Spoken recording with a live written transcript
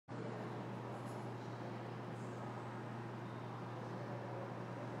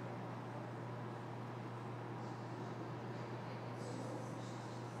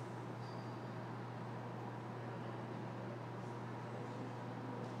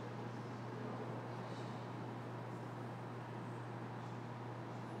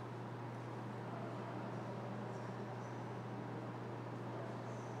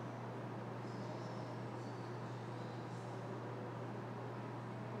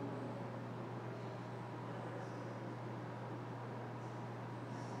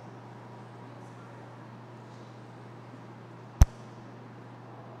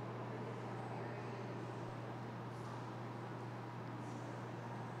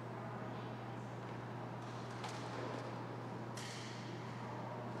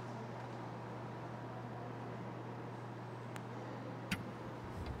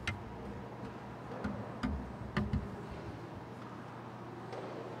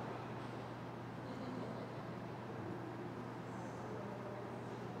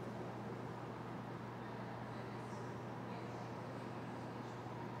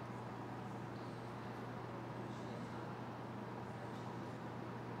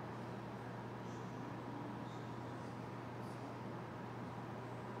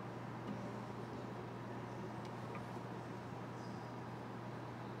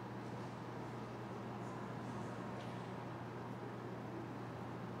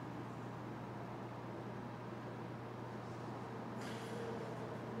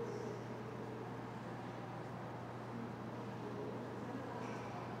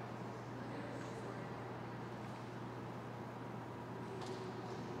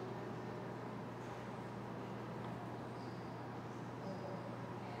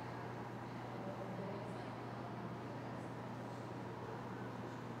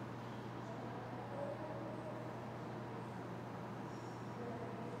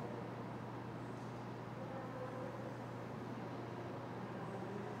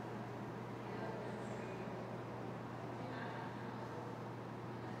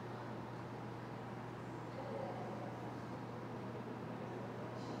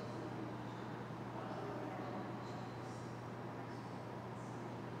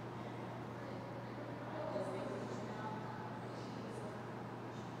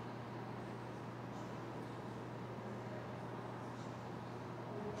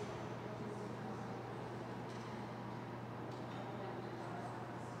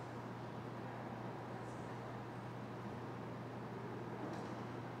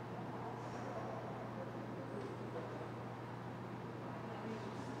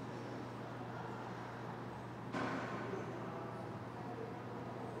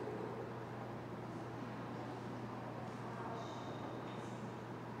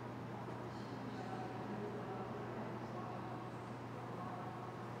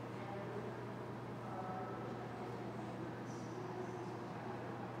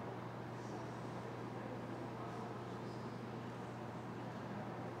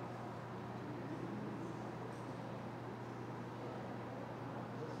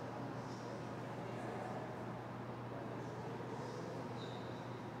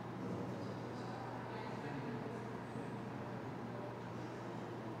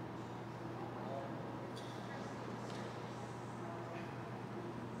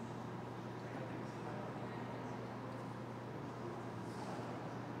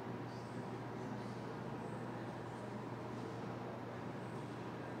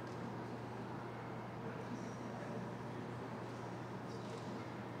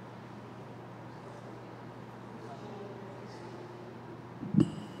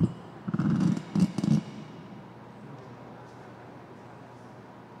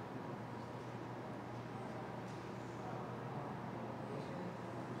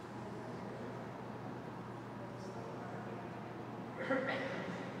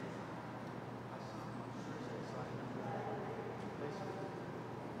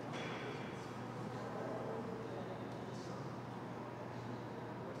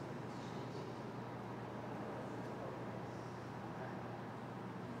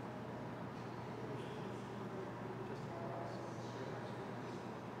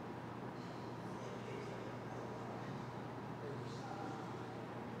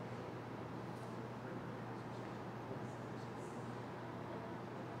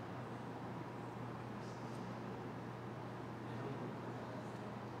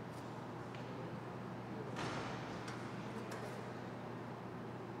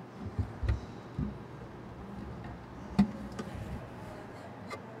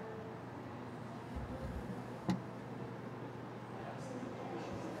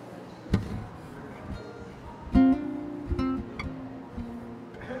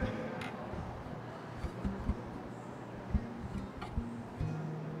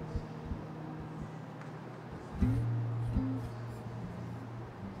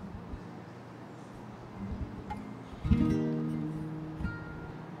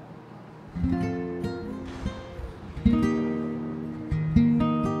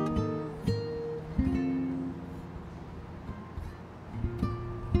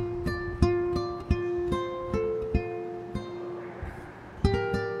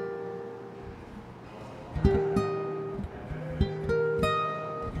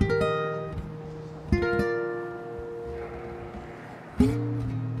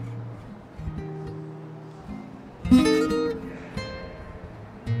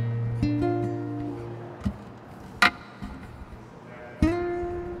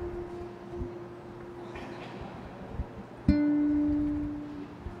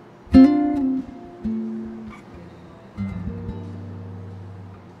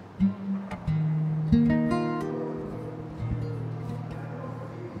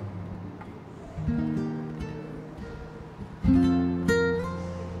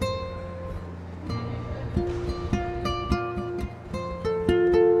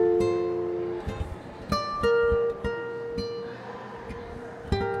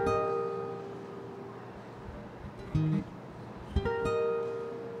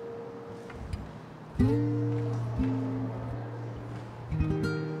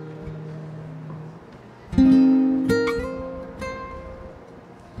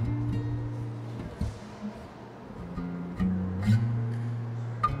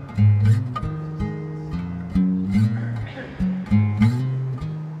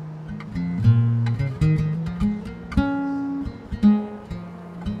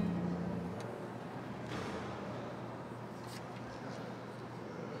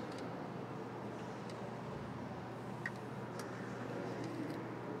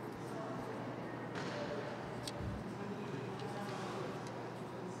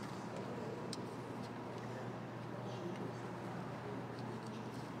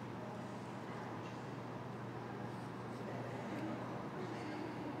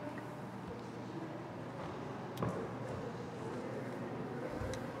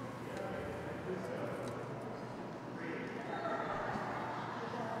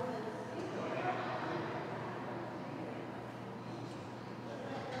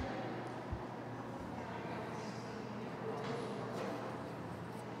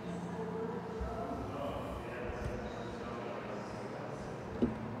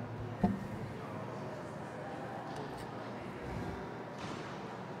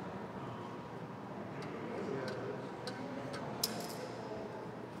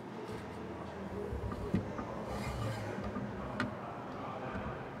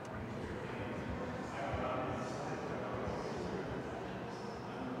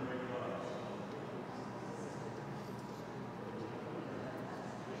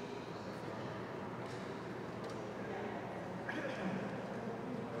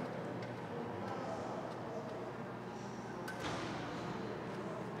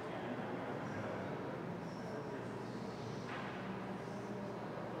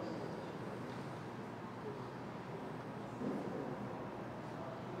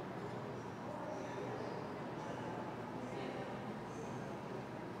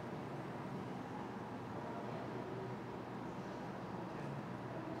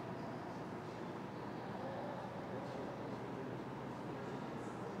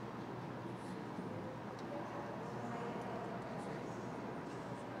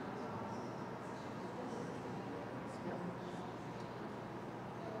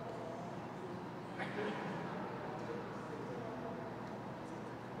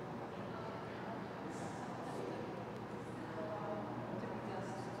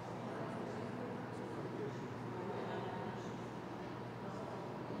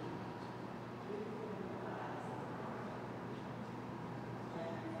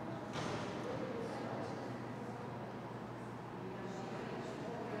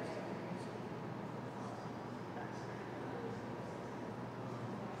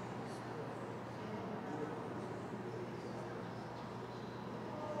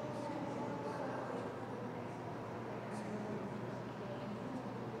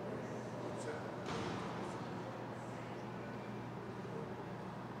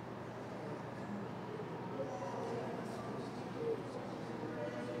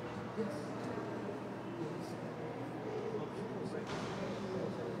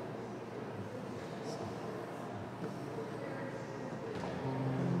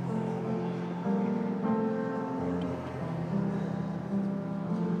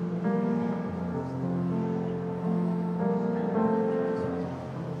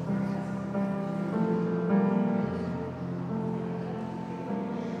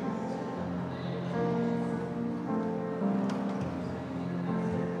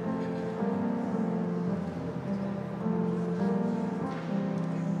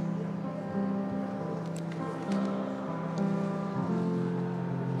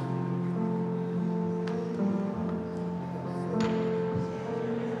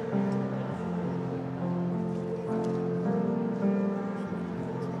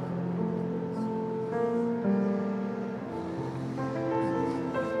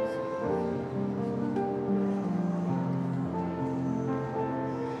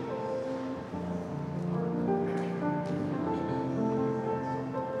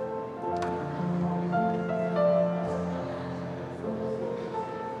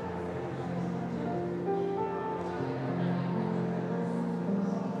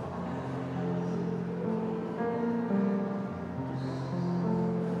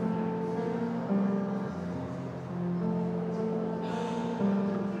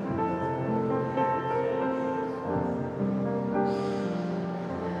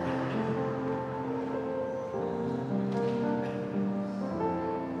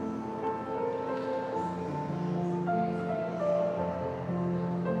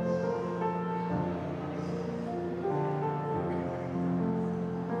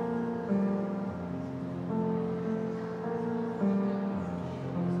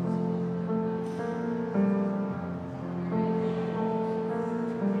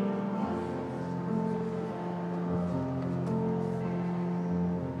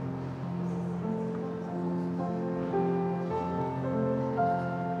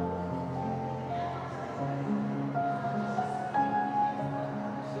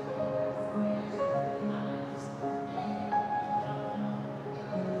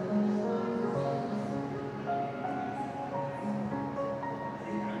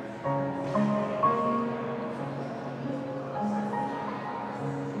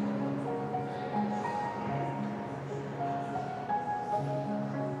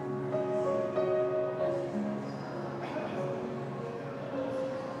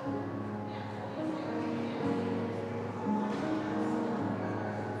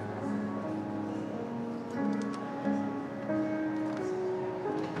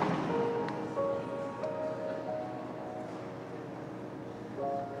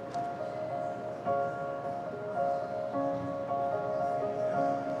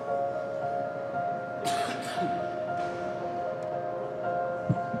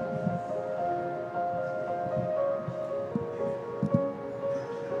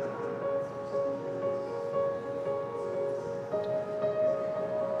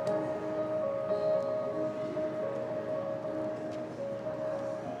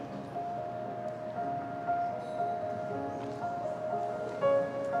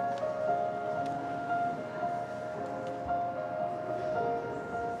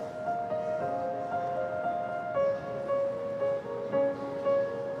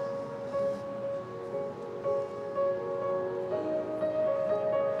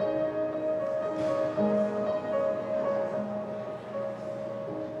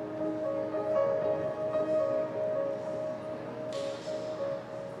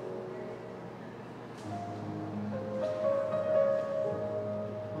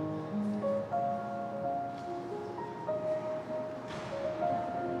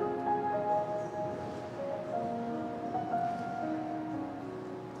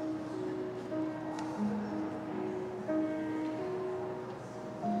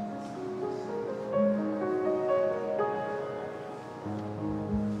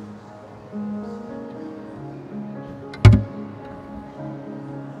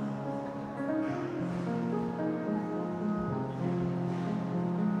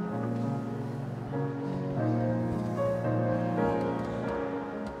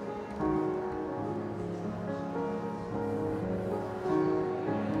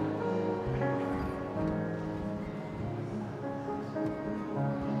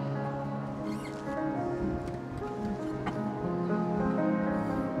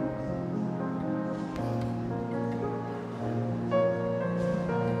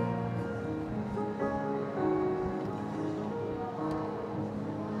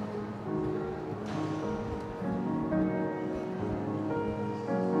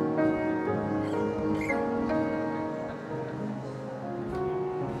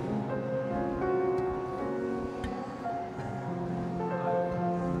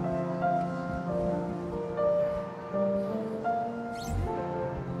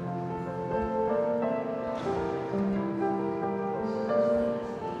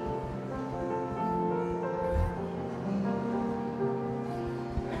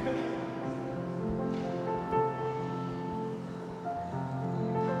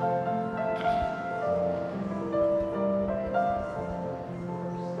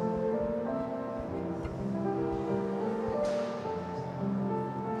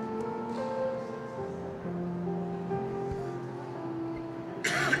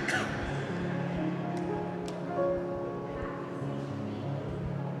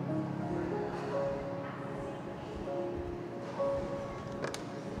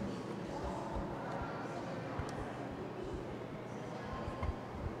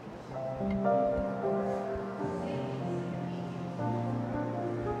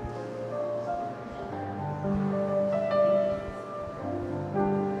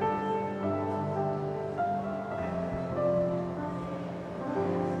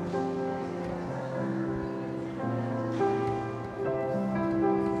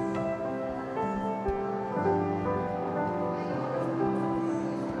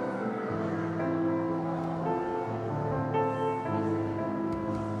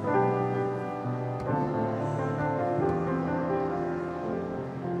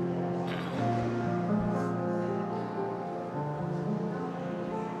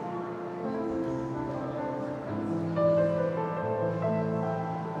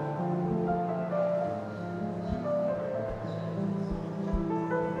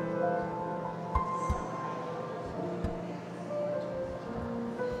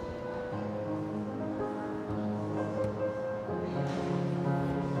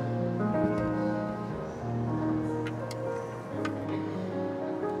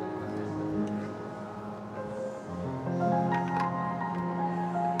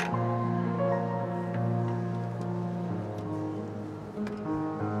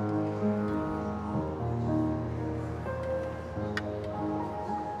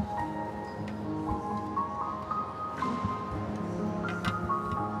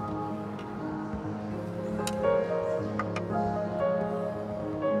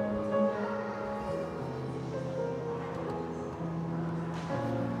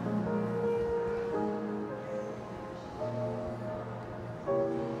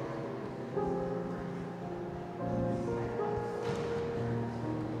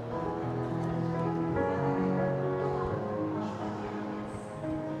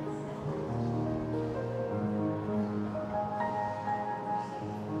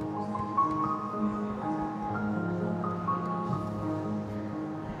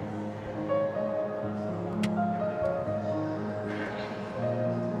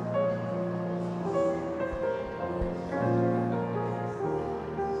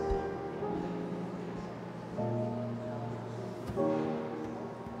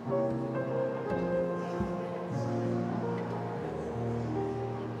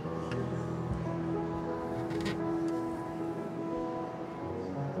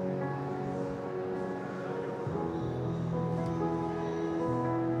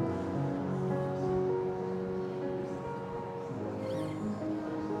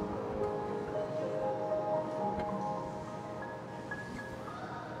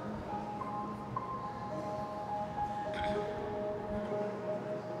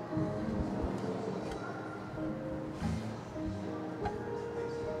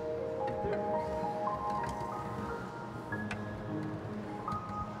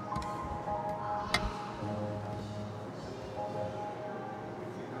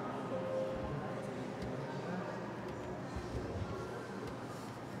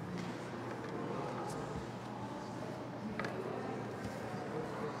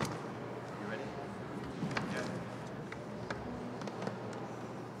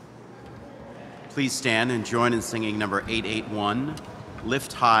Please stand and join in singing number 881,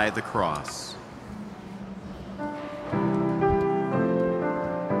 Lift High the Cross.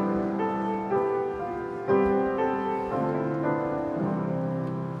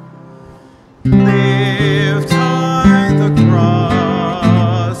 Lift high the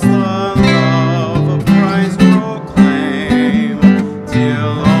cross, the love of Christ proclaim,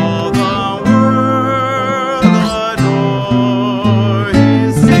 till all the world adore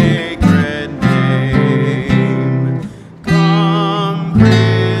his sacred name. Come,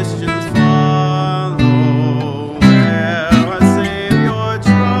 Christians, follow where our Savior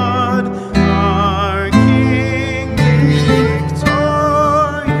trod, our King victorious,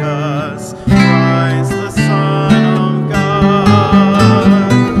 Christ the Son of God.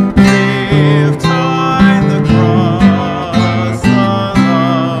 Lift high the cross, the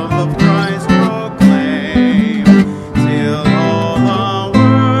love of Christ proclaim, till all the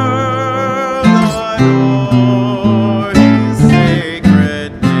world adore his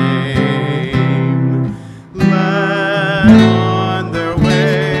sacred name. Led on their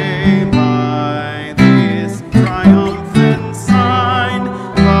way by this triumphant sign,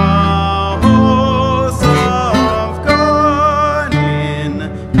 the hosts of God in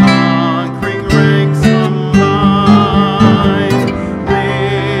conquering ranks combine.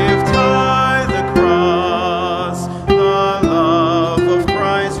 Lift high the cross, the love of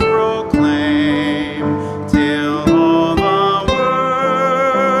Christ proclaim, till all the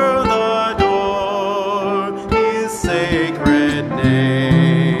world adore his sacred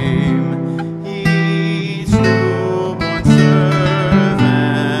name. Each newborn servant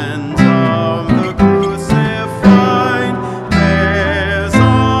of the crucified bears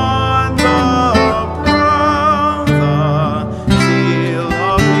on the brow the seal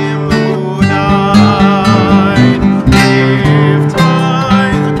of him who died. Lift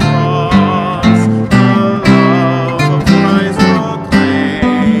high the cross, the love of Christ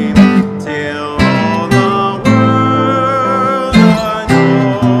proclaim, till all the world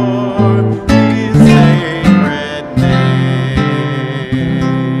adore his sacred name.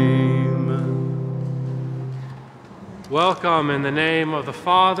 Welcome in the name of the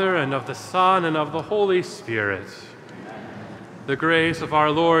Father, and of the Son, and of the Holy Spirit. The grace of our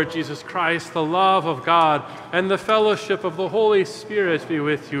Lord Jesus Christ, the love of God, and the fellowship of the Holy Spirit be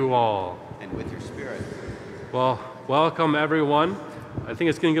with you all. And with your spirit. Well, welcome everyone. I think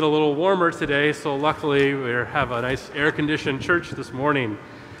it's going to get a little warmer today, so luckily we have a nice air-conditioned church this morning.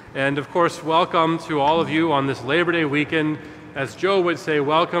 And of course, welcome to all of you on this Labor Day weekend. As Joe would say,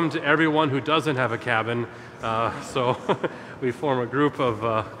 welcome to everyone who doesn't have a cabin. So we form a group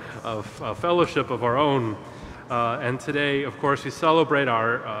of fellowship of our own. And today, of course, we celebrate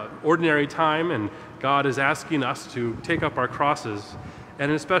our ordinary time, and God is asking us to take up our crosses.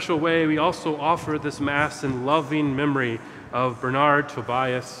 And in a special way, we also offer this Mass in loving memory of Bernard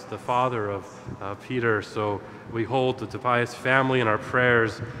Tobias, the father of Peter. So we hold the Tobias family in our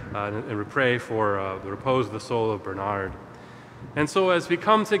prayers, and we pray for the repose of the soul of Bernard. And so as we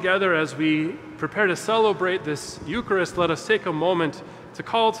come together, as we prepare to celebrate this Eucharist, let us take a moment to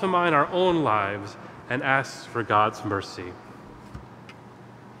call to mind our own lives and ask for God's mercy.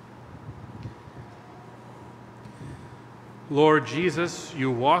 Lord Jesus, you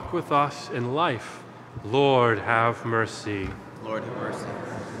walk with us in life. Lord, have mercy. Lord, have mercy.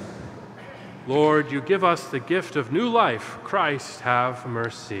 Lord, you give us the gift of new life. Christ, have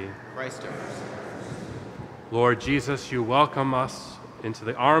mercy. Christ, have mercy. Lord Jesus, you welcome us into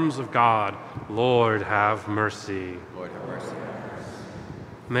the arms of God. Lord, have mercy. Lord, have mercy.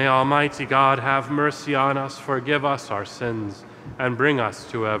 May Almighty God have mercy on us, forgive us our sins, and bring us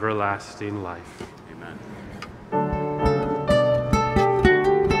to everlasting life. Amen.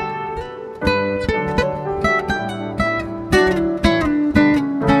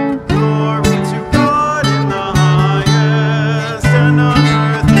 Glory to God in the highest, and on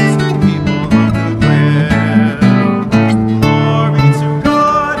earth peace to people of good will. Glory to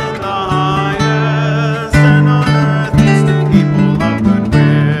God in the highest, and on earth peace to people of good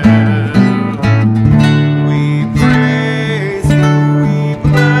will. We praise you, we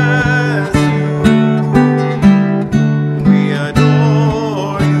bless you,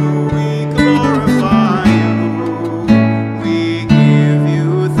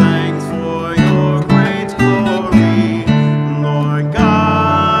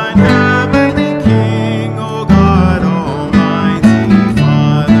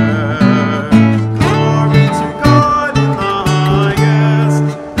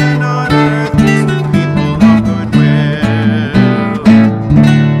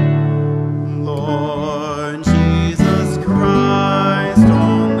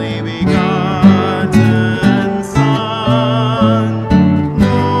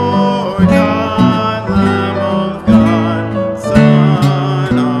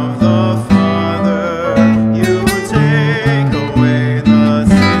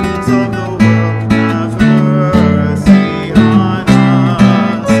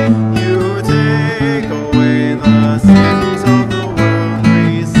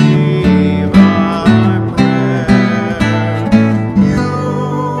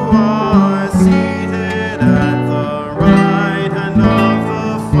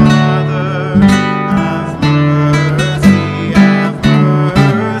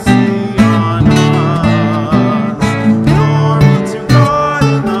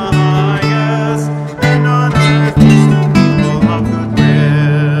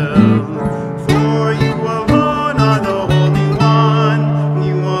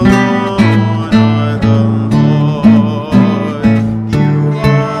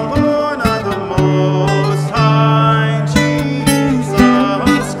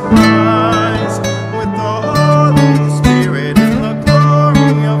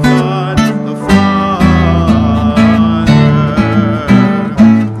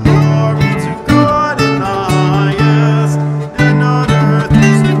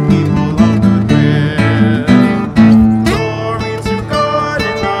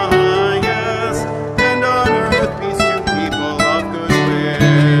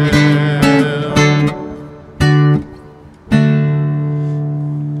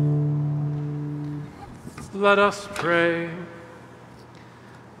 let us pray.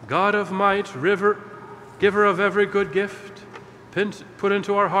 God of might, giver of every good gift, put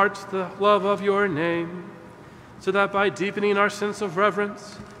into our hearts the love of your name, so that by deepening our sense of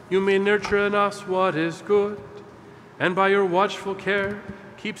reverence, you may nurture in us what is good, and by your watchful care,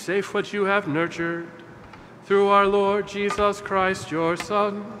 keep safe what you have nurtured. Through our Lord Jesus Christ, your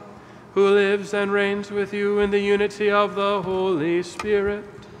Son, who lives and reigns with you in the unity of the Holy Spirit,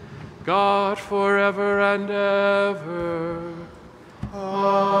 God forever and ever.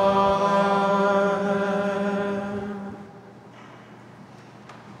 Amen.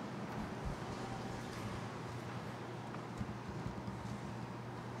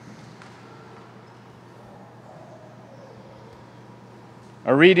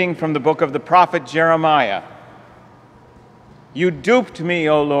 A reading from the book of the prophet Jeremiah. You duped me,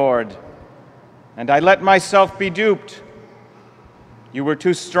 O Lord, and I let myself be duped. You were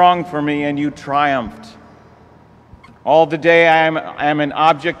too strong for me, and you triumphed. All the day I am an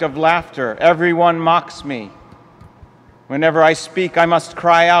object of laughter. Everyone mocks me. Whenever I speak, I must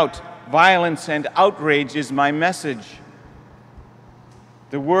cry out. Violence and outrage is my message.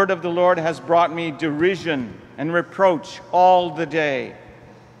 The word of the Lord has brought me derision and reproach all the day.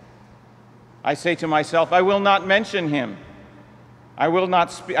 I say to myself, I will not mention him. I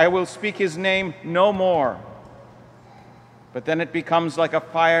will speak his name no more. But then it becomes like a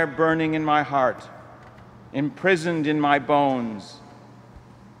fire burning in my heart, imprisoned in my bones.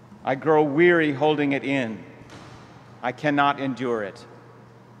 I grow weary holding it in. I cannot endure it.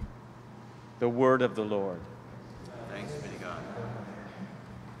 The word of the Lord. Thanks be to God.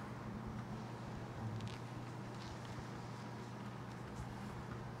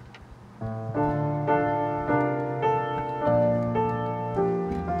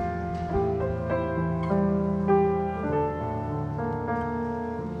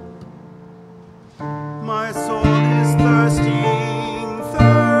 My soul is thirsting,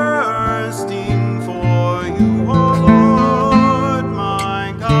 thirsting for you, O Lord,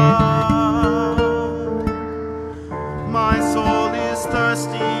 my God. My soul is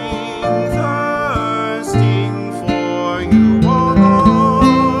thirsting, thirsting for you, O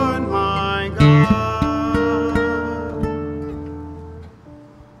Lord, my God.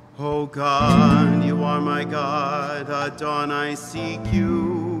 O God, you are my God, at dawn I seek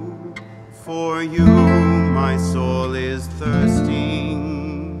you. For you, my soul is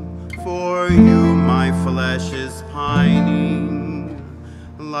thirsting. For you, my flesh is pining.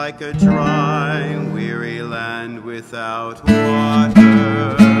 Like a dry, weary land without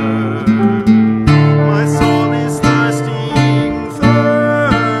water. My soul is thirsting,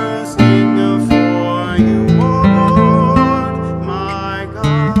 thirsting for you, O Lord, my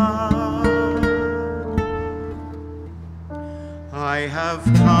God. I have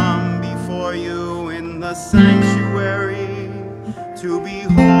come before you in the sanctuary to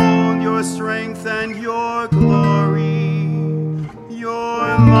behold your strength and your glory. Your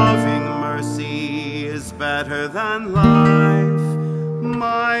loving mercy is better than life.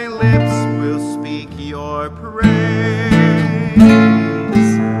 My lips will speak your praise.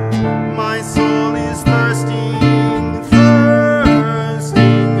 My soul is thirsting,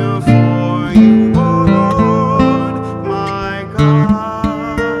 thirsting for you, O Lord, my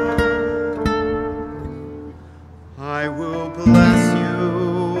God. I will bless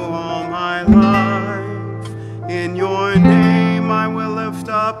you all my life. In your name I will lift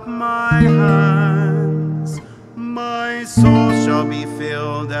up my hands. My soul shall be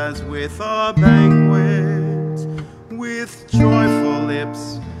filled as with a banquet. With joyful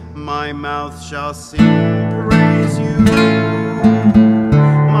lips my mouth shall sing, praise you.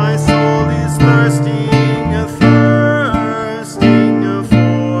 My soul is thirsting, thirsting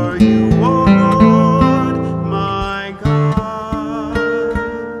for you, O Lord, my God.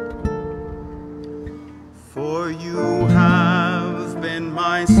 For you have been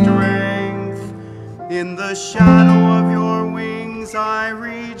my strength. In the shadow of your wings I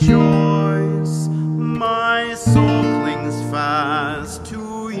rejoice. My soul clings fast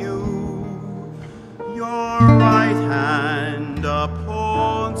to you. Your right hand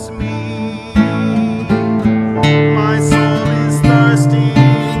upholds me. My soul is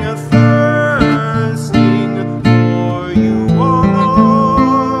thirsting, thirsting for you, O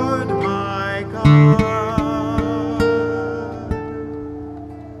Lord, my God.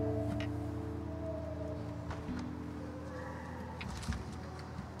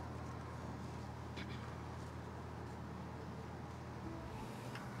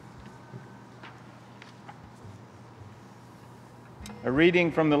 A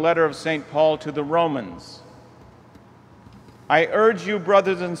reading from the letter of St. Paul to the Romans. I urge you,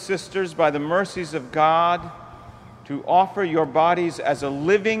 brothers and sisters, by the mercies of God, to offer your bodies as a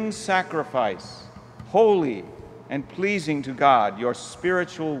living sacrifice, holy and pleasing to God, your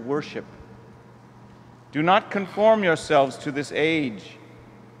spiritual worship. Do not conform yourselves to this age,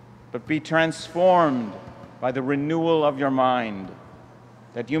 but be transformed by the renewal of your mind,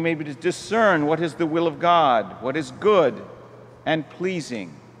 that you may discern what is the will of God, what is good and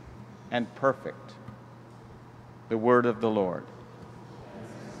pleasing and perfect. The word of the Lord.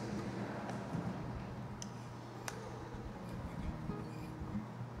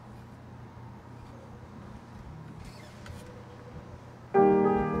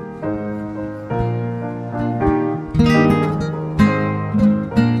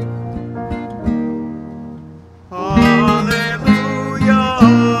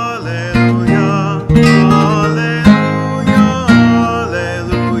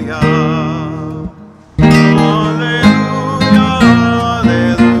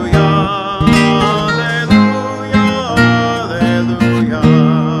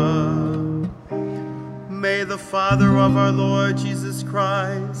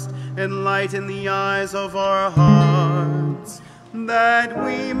 Enlighten the eyes of our hearts, that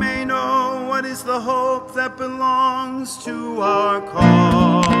we may know what is the hope that belongs to our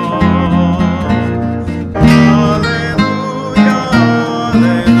call. Alleluia,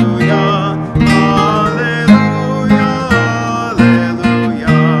 alleluia, alleluia, alleluia.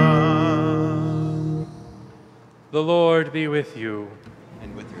 The Lord be with you.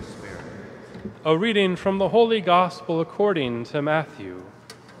 And with your spirit. A reading from the Holy Gospel according to Matthew.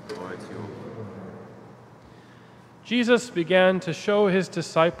 Jesus began to show his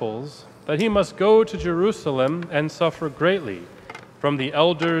disciples that he must go to Jerusalem and suffer greatly from the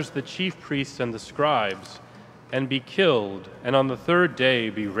elders, the chief priests, and the scribes, and be killed, and on the third day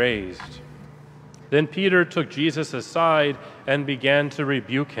be raised. Then Peter took Jesus aside and began to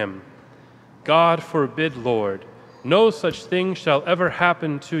rebuke him. God forbid, Lord, no such thing shall ever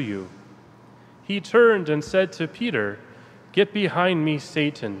happen to you. He turned and said to Peter, Get behind me,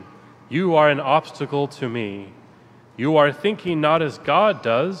 Satan. You are an obstacle to me. You are thinking not as God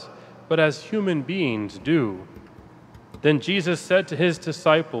does, but as human beings do. Then Jesus said to his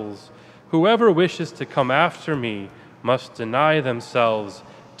disciples, Whoever wishes to come after me must deny themselves,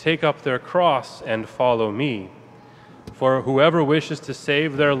 take up their cross, and follow me. For whoever wishes to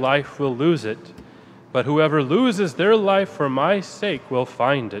save their life will lose it, but whoever loses their life for my sake will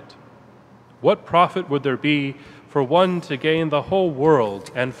find it. What profit would there be for one to gain the whole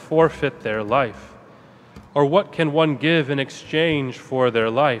world and forfeit their life? Or what can one give in exchange for their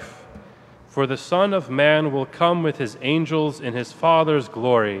life? For the Son of Man will come with his angels in his Father's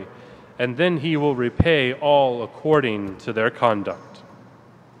glory, and then he will repay all according to their conduct.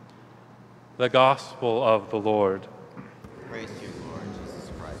 The Gospel of the Lord. Praise to you, Lord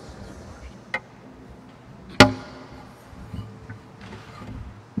Jesus Christ.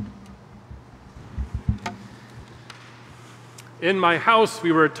 In my house,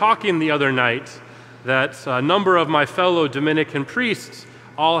 we were talking the other night that a number of my fellow Dominican priests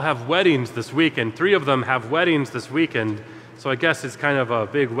all have weddings this weekend. 3 of them have weddings this weekend. So I guess it's kind of a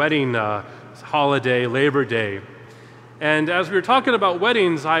big wedding holiday, Labor Day. And as we were talking about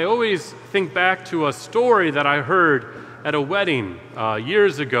weddings, I always think back to a story that I heard at a wedding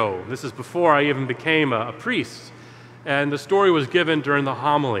years ago. This is before I even became a priest. And the story was given during the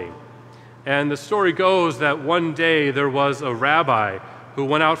homily. And the story goes that one day there was a rabbi who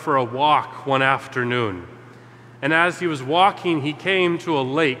went out for a walk one afternoon. And as he was walking, he came to a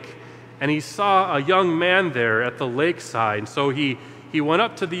lake, and he saw a young man there at the lakeside. So he went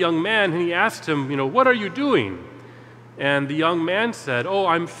up to the young man, and he asked him, what are you doing? And the young man said, oh,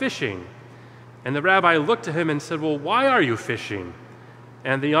 I'm fishing. And the rabbi looked at him and said, well, why are you fishing?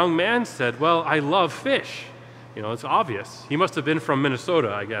 And the young man said, well, I love fish. It's obvious. He must have been from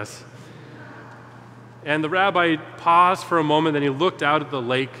Minnesota, I guess. And the rabbi paused for a moment, then he looked out at the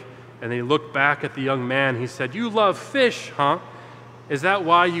lake, and he looked back at the young man. He said, you love fish, huh? Is that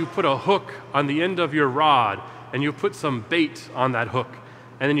why you put a hook on the end of your rod, and you put some bait on that hook,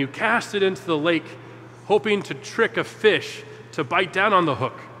 and then you cast it into the lake, hoping to trick a fish to bite down on the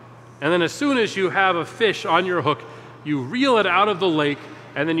hook? And then as soon as you have a fish on your hook, you reel it out of the lake,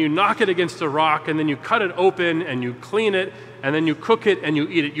 and then you knock it against a rock, and then you cut it open, and you clean it, and then you cook it, and you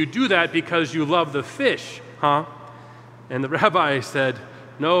eat it. You do that because you love the fish, huh? And the rabbi said,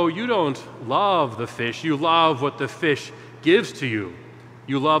 no, you don't love the fish. You love what the fish gives to you.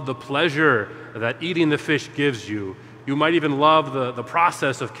 You love the pleasure that eating the fish gives you. You might even love the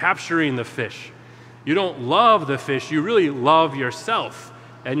process of capturing the fish. You don't love the fish. You really love yourself,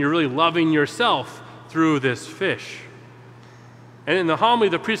 and you're really loving yourself through this fish. And in the homily,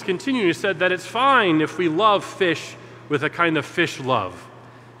 the priest continued, he said that it's fine if we love fish with a kind of fish love.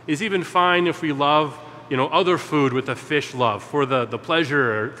 It's even fine if we love, other food with a fish love for the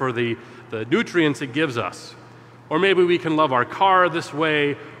pleasure, for the nutrients it gives us. Or maybe we can love our car this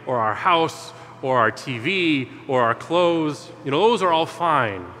way, or our house, or our TV, or our clothes. Those are all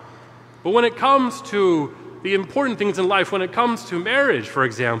fine. But when it comes to the important things in life, when it comes to marriage, for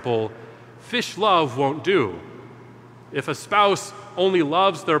example, fish love won't do. If a spouse only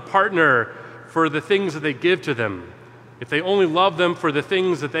loves their partner for the things that they give to them, if they only love them for the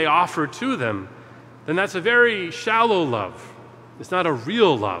things that they offer to them, then that's a very shallow love. It's not a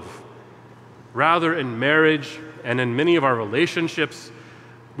real love. Rather, in marriage and in many of our relationships,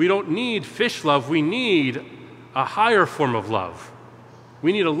 we don't need fish love. We need a higher form of love.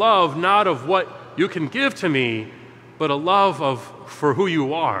 We need a love not of what you can give to me, but a love for who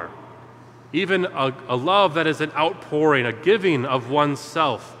you are. Even a love that is an outpouring, a giving of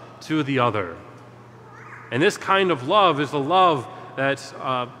oneself to the other. And this kind of love is the love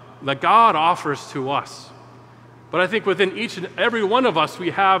that God offers to us. But I think within each and every one of us, we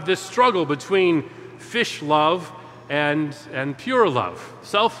have this struggle between fish love and pure love,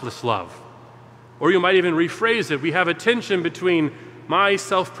 selfless love. Or you might even rephrase it. We have a tension between my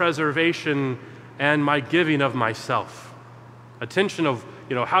self-preservation and my giving of myself. A tension of,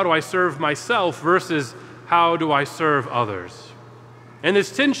 how do I serve myself versus how do I serve others? And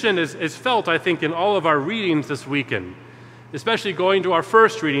this tension is felt, I think, in all of our readings this weekend, especially going to our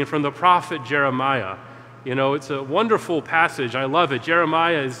first reading from the prophet Jeremiah. It's a wonderful passage. I love it.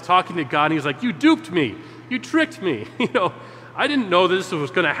 Jeremiah is talking to God, and he's like, you duped me. You tricked me. I didn't know this was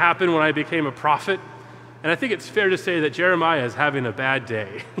going to happen when I became a prophet. And I think it's fair to say that Jeremiah is having a bad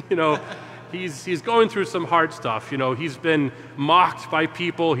day. He's going through some hard stuff. He's been mocked by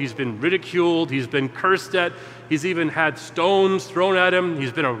people. He's been ridiculed. He's been cursed at. He's even had stones thrown at him.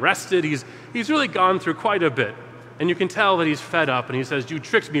 He's been arrested. He's really gone through quite a bit. And you can tell that he's fed up. And he says, you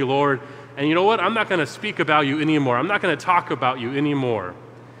tricked me, Lord. And you know what? I'm not going to speak about you anymore. I'm not going to talk about you anymore.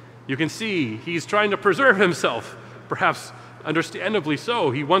 You can see he's trying to preserve himself, perhaps understandably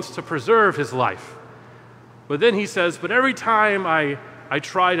so. He wants to preserve his life. But then he says, but every time I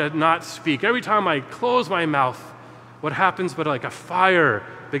try to not speak, every time I close my mouth, what happens but like a fire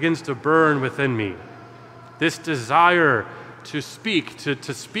begins to burn within me. This desire to speak,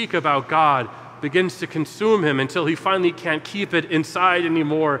 to speak about God begins to consume him until he finally can't keep it inside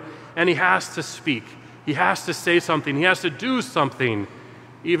anymore, and he has to speak. He has to say something. He has to do something,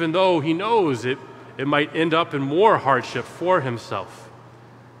 even though he knows it might end up in more hardship for himself.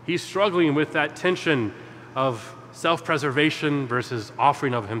 He's struggling with that tension of self-preservation versus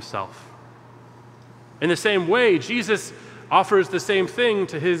offering of himself. In the same way, Jesus offers the same thing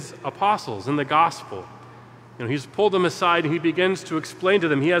to his apostles in the gospel. He's pulled them aside and he begins to explain to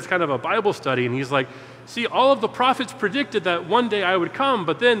them. He has kind of a Bible study and he's like, see, all of the prophets predicted that one day I would come,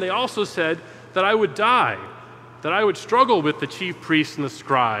 but then they also said that I would die, that I would struggle with the chief priests and the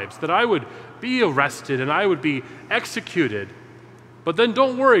scribes, that I would be arrested and I would be executed. But then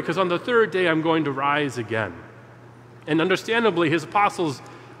don't worry, because on the third day I'm going to rise again. And understandably, his apostles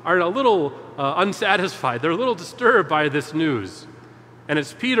are a little unsatisfied. They're a little disturbed by this news. And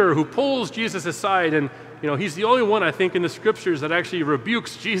it's Peter who pulls Jesus aside, and he's the only one, I think, in the scriptures that actually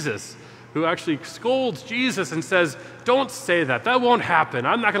rebukes Jesus, who actually scolds Jesus and says, don't say that. That won't happen.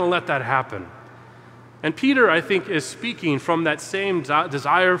 I'm not going to let that happen. And Peter, I think, is speaking from that same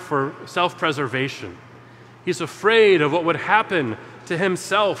desire for self-preservation. He's afraid of what would happen to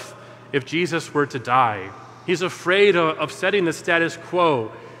himself if Jesus were to die. He's afraid of setting the status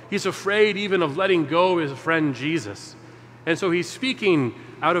quo. He's afraid even of letting go his friend Jesus. And so he's speaking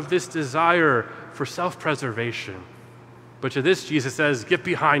out of this desire for self-preservation. But to this, Jesus says, get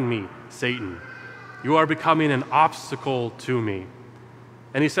behind me, Satan. You are becoming an obstacle to me.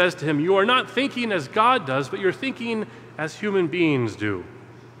 And he says to him, you are not thinking as God does, but you're thinking as human beings do.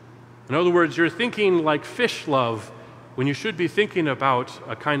 In other words, you're thinking like fish love when you should be thinking about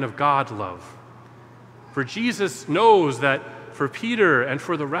a kind of God love. For Jesus knows that for Peter and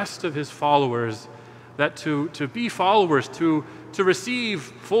for the rest of his followers, that to be followers, to receive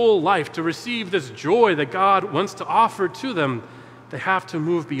full life, to receive this joy that God wants to offer to them, they have to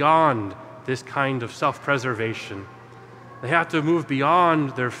move beyond this kind of self-preservation. They have to move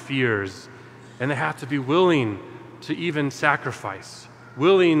beyond their fears, and they have to be willing to even sacrifice,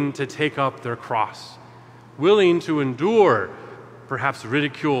 willing to take up their cross, willing to endure perhaps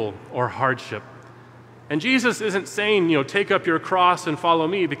ridicule or hardship. And Jesus isn't saying, take up your cross and follow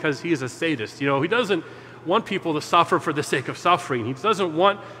me because he's a sadist. He doesn't want people to suffer for the sake of suffering. He doesn't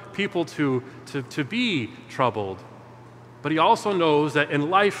want people to be troubled. But he also knows that in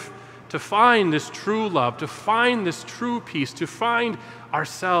life, to find this true love, to find this true peace, to find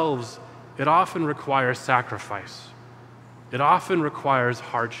ourselves, it often requires sacrifice. It often requires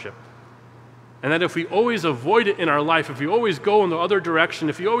hardship. And that if we always avoid it in our life, if we always go in the other direction,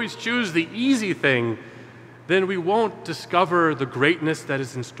 if we always choose the easy thing, then we won't discover the greatness that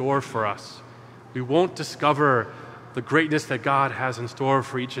is in store for us. We won't discover the greatness that God has in store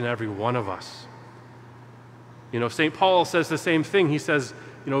for each and every one of us. St. Paul says the same thing. He says,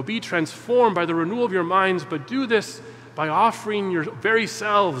 be transformed by the renewal of your minds, but do this by offering your very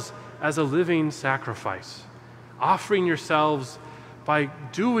selves as a living sacrifice. Offering yourselves by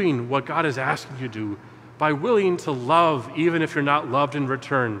doing what God is asking you to do, by willing to love even if you're not loved in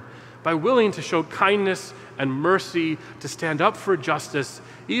return, by willing to show kindness and mercy, to stand up for justice,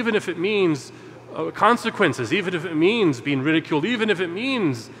 even if it means consequences, even if it means being ridiculed, even if it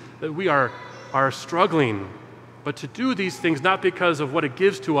means that we are struggling, but to do these things not because of what it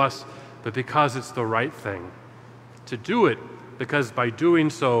gives to us, but because it's the right thing. To do it because by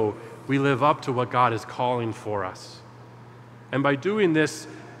doing so, we live up to what God is calling for us. And by doing this,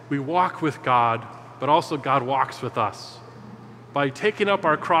 we walk with God, but also God walks with us. By taking up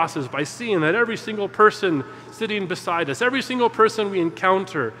our crosses, by seeing that every single person sitting beside us, every single person we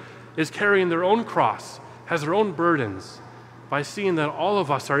encounter is carrying their own cross, has their own burdens. By seeing that all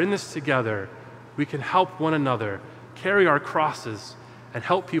of us are in this together, we can help one another carry our crosses and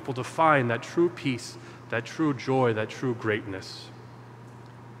help people to find that true peace, that true joy, that true greatness.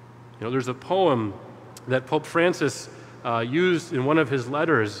 There's a poem that Pope Francis used in one of his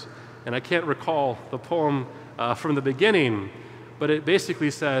letters, and I can't recall the poem from the beginning, but it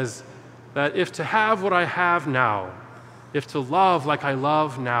basically says that if to have what I have now, if to love like I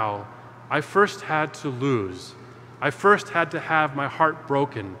love now, I first had to lose, I first had to have my heart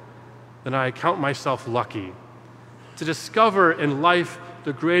broken, then I count myself lucky. To discover in life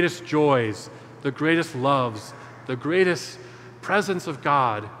the greatest joys, the greatest loves, the greatest presence of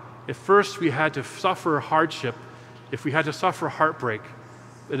God, if first we had to suffer hardship, if we had to suffer heartbreak,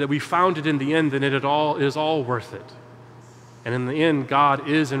 that we found it in the end, then it is all worth it. And in the end, God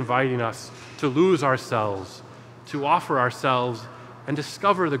is inviting us to lose ourselves, to offer ourselves, and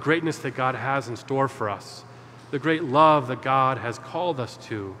discover the greatness that God has in store for us, the great love that God has called us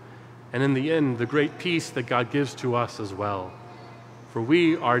to, and in the end, the great peace that God gives to us as well. For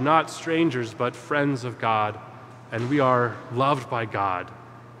we are not strangers, but friends of God, and we are loved by God.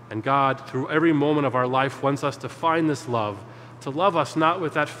 And God, through every moment of our life, wants us to find this love, to love us not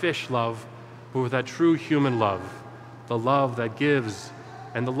with that fish love, but with that true human love, the love that gives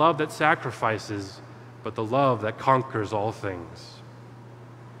and the love that sacrifices, but the love that conquers all things.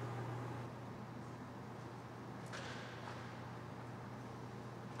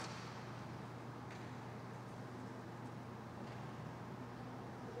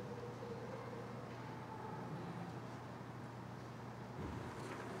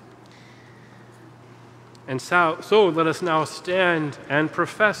 And so let us now stand and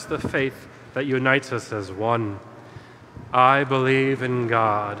profess the faith that unites us as one. I believe in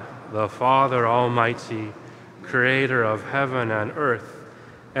God, the Father Almighty, creator of heaven and earth,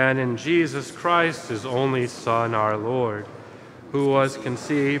 and in Jesus Christ, his only Son, our Lord, who was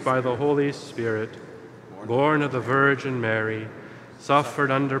conceived by the Holy Spirit, born of the Virgin Mary, suffered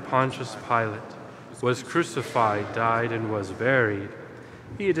under Pontius Pilate, was crucified, died, and was buried.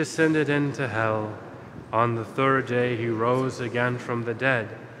 He descended into hell. On the third day he rose again from the dead.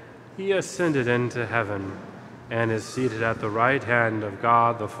 He ascended into heaven and is seated at the right hand of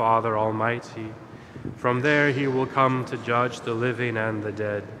God the Father Almighty. From there he will come to judge the living and the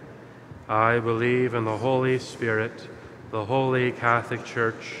dead. I believe in the Holy Spirit, the Holy Catholic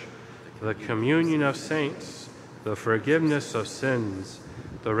Church, the communion of saints, the forgiveness of sins,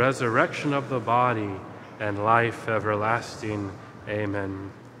 the resurrection of the body, and life everlasting.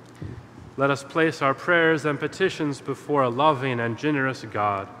 Amen. Let us place our prayers and petitions before a loving and generous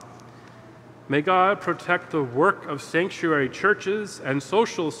God. May God protect the work of sanctuary churches and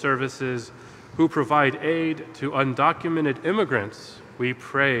social services who provide aid to undocumented immigrants. We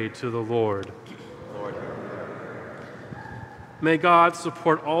pray to the Lord. May God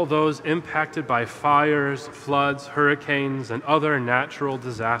support all those impacted by fires, floods, hurricanes, and other natural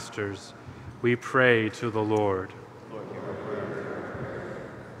disasters. We pray to the Lord.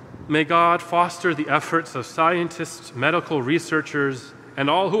 May God foster the efforts of scientists, medical researchers, and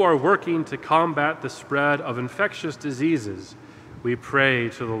all who are working to combat the spread of infectious diseases. We pray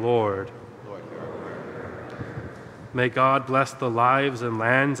to the Lord. May God bless the lives and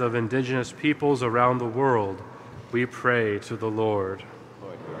lands of indigenous peoples around the world. We pray to the Lord.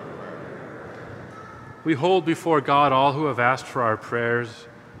 We hold before God all who have asked for our prayers,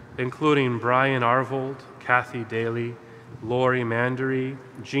 including Brian Arvold, Kathy Daly, Lori Mandery,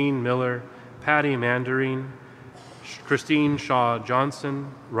 Jean Miller, Patty Mandarin, Christine Shaw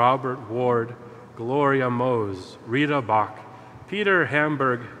Johnson, Robert Ward, Gloria Mose, Rita Bach, Peter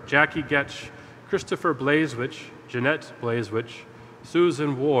Hamburg, Jackie Getch, Christopher Blazewich, Jeanette Blazewich,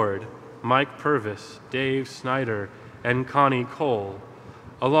 Susan Ward, Mike Purvis, Dave Snyder, and Connie Cole,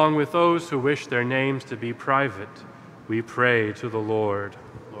 along with those who wish their names to be private. We pray to the Lord.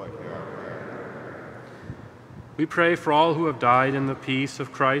 Lord, hear our prayer. We pray for all who have died in the peace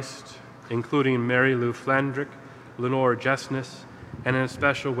of Christ, including Mary Lou Flandrick, Lenore Jessness, and in a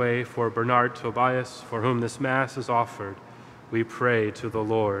special way for Bernard Tobias, for whom this Mass is offered. We pray to the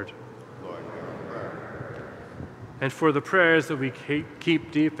Lord. Lord, hear our prayer. And for the prayers that we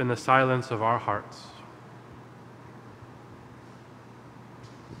keep deep in the silence of our hearts.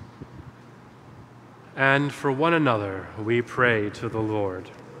 And for one another, we pray to the Lord.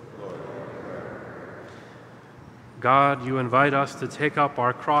 God, you invite us to take up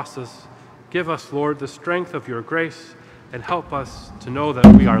our crosses. Give us, Lord, the strength of your grace, and help us to know that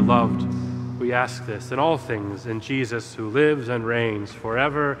we are loved. We ask this in all things in Jesus, who lives and reigns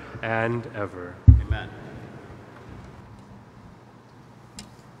forever and ever. Amen.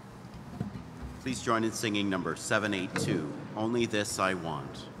 Please join in singing number 782, Only This I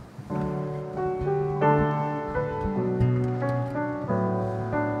Want.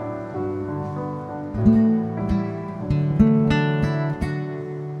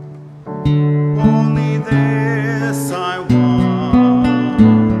 Only this I want,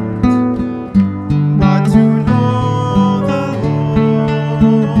 but to know the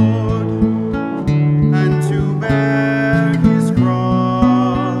Lord and to bear his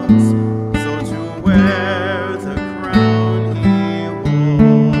cross, so to wear the crown he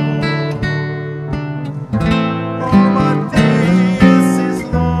wore. Oh, but this is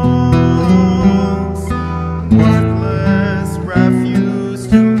loss, worthless refuse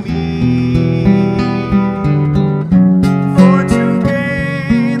to me. For to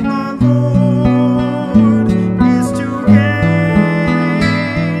gain the Lord is to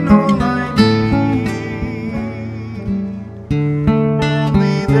gain all I need.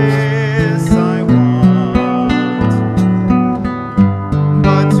 Only this I want,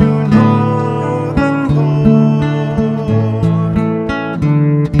 but to know the Lord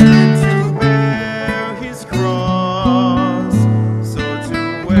and to bear his cross, so to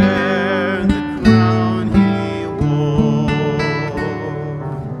wear the crown he wore.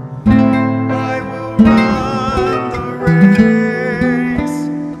 I will run the race,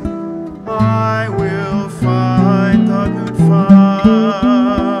 I will fight the good fight,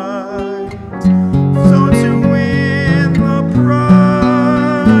 so to win the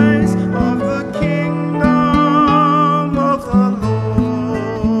prize of the kingdom of the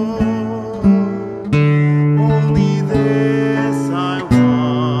Lord. Only this I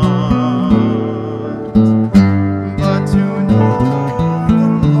want, but to know the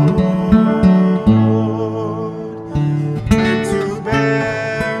Lord and to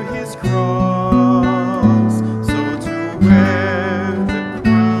bear his cross, so to wear the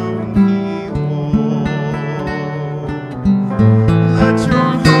crown he wore. Let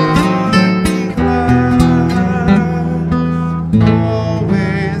your heart be glad,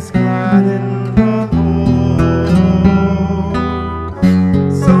 always glad in the Lord,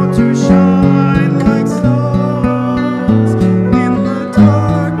 so to shine like stars in the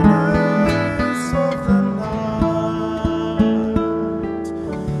darkness of the night.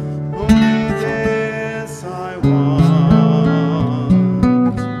 Only this I want,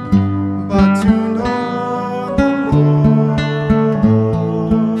 but to know the Lord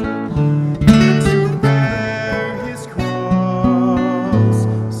and to bear his cross,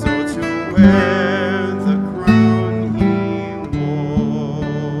 so to wear the crown he wore.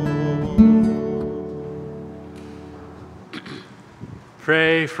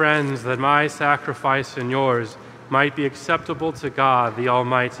 Pray, friends, that my sacrifice and yours might be acceptable to God, the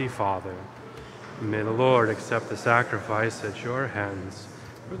Almighty Father. May the Lord accept the sacrifice at your hands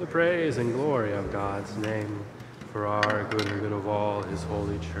for the praise and glory of God's name, for our good and good of all his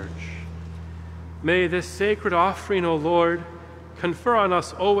holy church. May this sacred offering, O Lord, confer on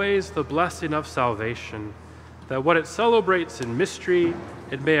us always the blessing of salvation, that what it celebrates in mystery,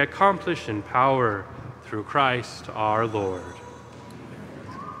 it may accomplish in power through Christ our Lord.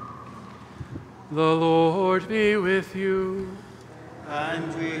 The Lord be with you.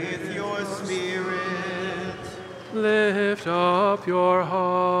 And with your spirit, Lift up your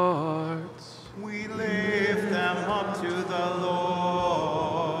hearts. we lift them up to the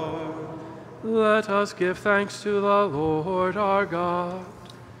Lord. Let us give thanks to the Lord our God.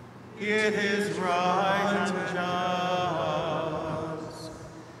 It is right and just.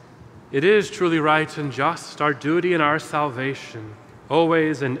 It is truly right and just, our duty and our salvation,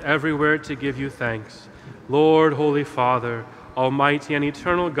 always and everywhere to give you thanks, Lord, Holy Father, Almighty and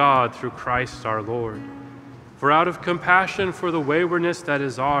eternal God, through Christ our Lord. For out of compassion for the waywardness that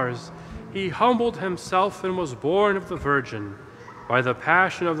is ours, he humbled himself and was born of the Virgin. By the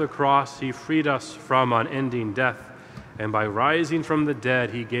passion of the cross, he freed us from unending death, and by rising from the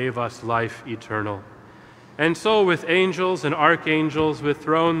dead, he gave us life eternal. And so with angels and archangels, with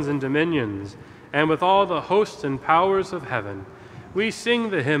thrones and dominions, and with all the hosts and powers of heaven, we sing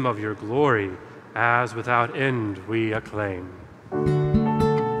the hymn of your glory, as without end we acclaim.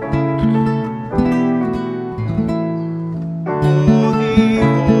 Holy,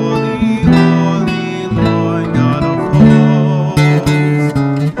 holy, holy, Lord God of hosts.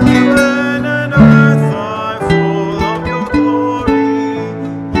 Heaven and earth are full of your glory.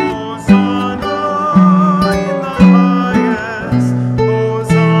 Hosanna in the highest.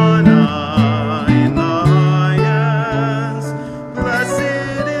 Hosanna in the highest.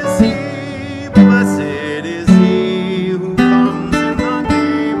 Blessed is he who comes in the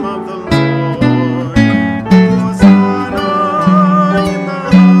name of the Lord. Hosanna in the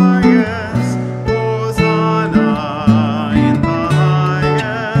highest. Hosanna in the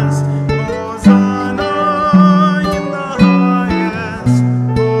highest. Hosanna in the highest.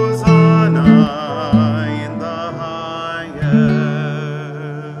 Hosanna in the highest.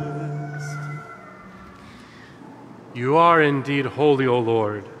 You are indeed holy, O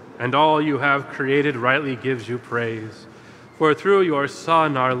Lord, and all you have created rightly gives you praise. For through your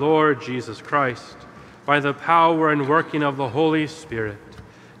Son, our Lord Jesus Christ, by the power and working of the Holy Spirit,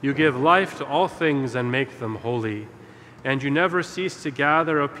 you give life to all things and make them holy. And you never cease to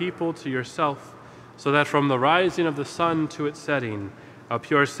gather a people to yourself, so that from the rising of the sun to its setting, a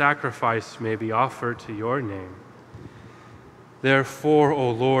pure sacrifice may be offered to your name. Therefore,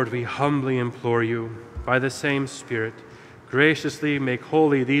 O Lord, we humbly implore you, by the same Spirit, graciously make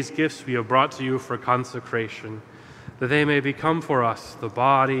holy these gifts we have brought to you for consecration, that they may become for us the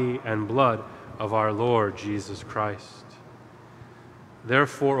body and blood of our Lord Jesus Christ.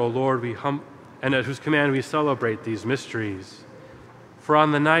 Therefore, O Lord, and at whose command we celebrate these mysteries. For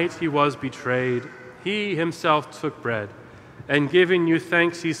on the night he was betrayed, he himself took bread, and giving you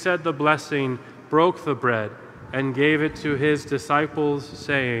thanks, he said the blessing, broke the bread, and gave it to his disciples,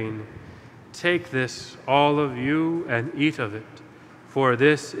 saying, "Take this, all of you, and eat of it, for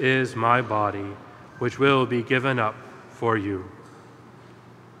this is my body, which will be given up for you."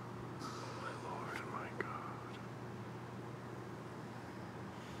 My Lord and my God.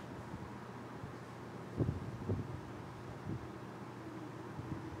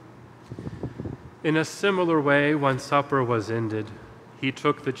 In a similar way, when supper was ended, he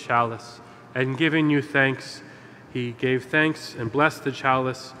took the chalice, and giving you thanks, he gave thanks and blessed the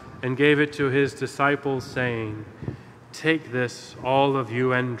chalice, and gave it to his disciples, saying, "Take this, all of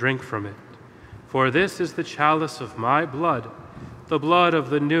you, and drink from it. For this is the chalice of my blood, the blood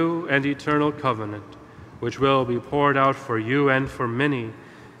of the new and eternal covenant, which will be poured out for you and for many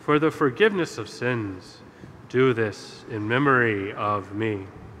for the forgiveness of sins. Do this in memory of me."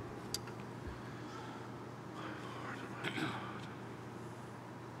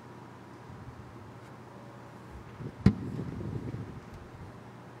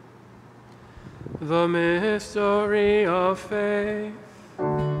 The mystery of faith.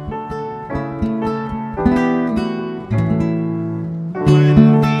 When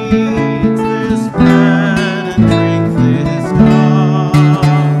we eat this bread and drink this cup,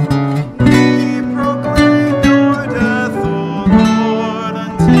 we proclaim your death, O Lord,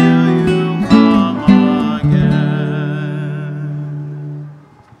 until you come again.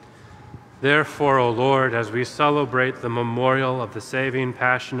 Therefore, O Lord, as we celebrate the memorial of the saving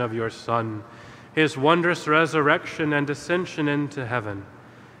passion of your Son, his wondrous resurrection and ascension into heaven,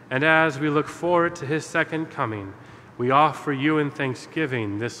 and as we look forward to his second coming, we offer you in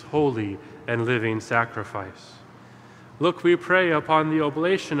thanksgiving this holy and living sacrifice. Look, we pray, upon the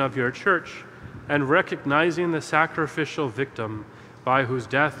oblation of your church, and recognizing the sacrificial victim by whose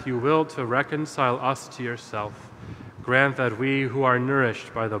death you will to reconcile us to yourself, grant that we who are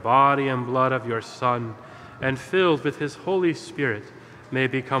nourished by the body and blood of your Son and filled with his Holy Spirit may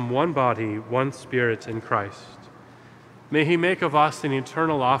become one body, one spirit in Christ. May he make of us an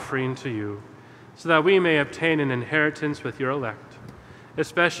eternal offering to you, so that we may obtain an inheritance with your elect,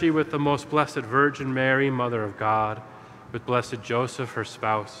 especially with the most blessed Virgin Mary, Mother of God, with blessed Joseph, her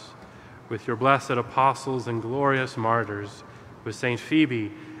spouse, with your blessed apostles and glorious martyrs, with Saint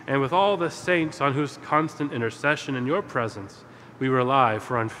Phoebe and with all the saints on whose constant intercession in your presence we rely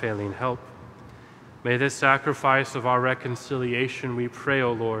for unfailing help. May this sacrifice of our reconciliation, we pray,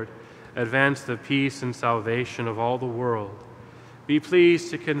 O Lord, advance the peace and salvation of all the world. Be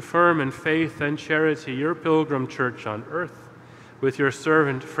pleased to confirm in faith and charity your pilgrim church on earth, with your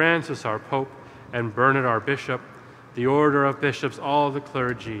servant Francis our Pope and Bernard our Bishop, the order of bishops, all the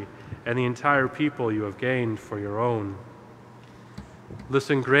clergy, and the entire people you have gained for your own.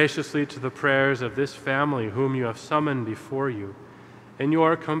 Listen graciously to the prayers of this family whom you have summoned before you. In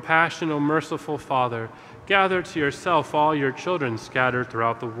your compassion, O merciful Father, gather to yourself all your children scattered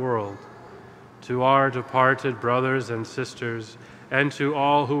throughout the world. To our departed brothers and sisters, and to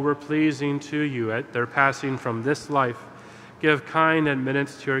all who were pleasing to you at their passing from this life, give kind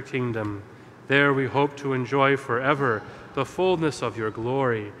admittance to your kingdom. There we hope to enjoy forever the fullness of your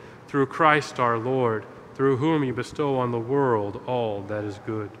glory, through Christ our Lord, through whom you bestow on the world all that is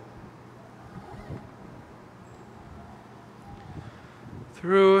good.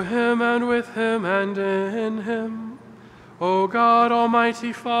 Through him and with him and in him, O God,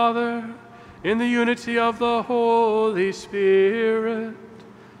 Almighty Father, in the unity of the Holy Spirit,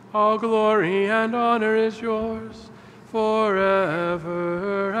 all glory and honor is yours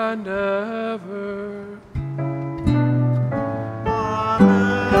forever and ever.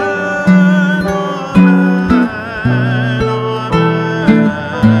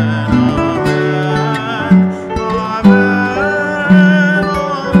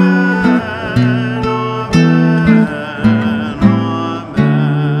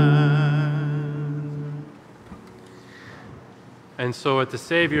 And so at the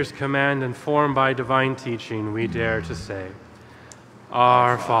Savior's command, informed by divine teaching, we dare to say,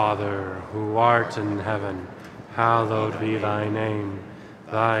 Our Father, who art in heaven, hallowed be thy name.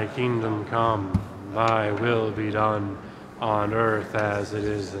 Thy kingdom come, thy will be done, on earth as it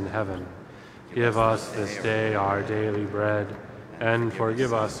is in heaven. Give us this day our daily bread, and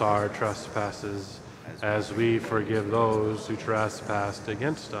forgive us our trespasses, as we forgive those who trespass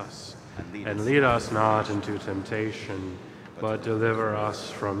against us. And lead us not into temptation, but deliver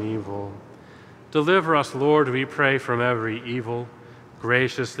us from evil. Deliver us, Lord, we pray, from every evil.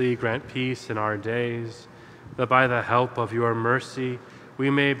 Graciously grant peace in our days, that by the help of your mercy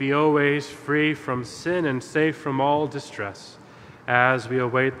we may be always free from sin and safe from all distress, as we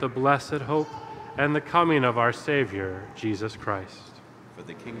await the blessed hope and the coming of our Savior, Jesus Christ. For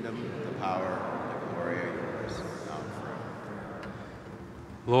the kingdom, the power, and the glory are yours, now and forever.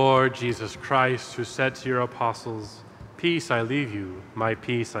 Lord Jesus Christ, who said to your apostles, Peace I leave you, my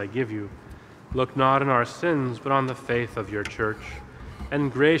peace I give you, look not on our sins, but on the faith of your church,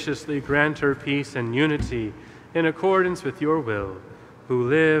 and graciously grant her peace and unity in accordance with your will, who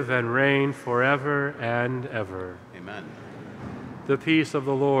live and reign forever and ever. Amen. The peace of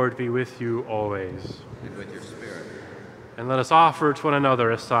the Lord be with you always. And with your spirit. And let us offer to one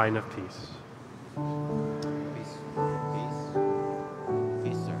another a sign of peace. Peace. Peace.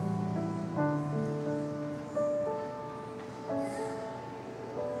 Peace, sir.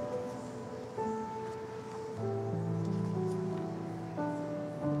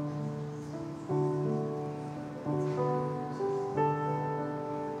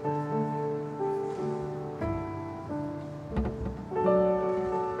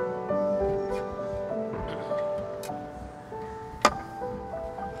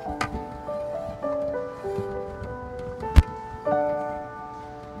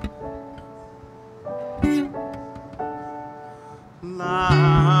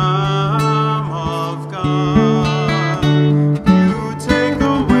 Lamb of God, you take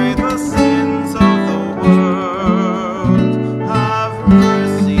away the sins of the world. Have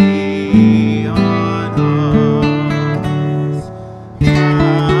mercy on us.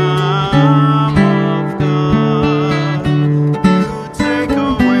 Lamb of God, you take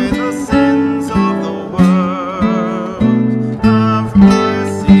away the sins of the world. Have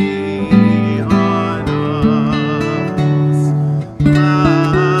mercy on us.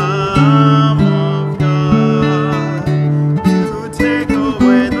 Lamb of God, you take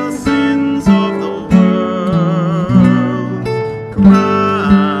away the sins of the world.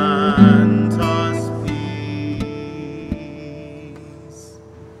 Grant us peace.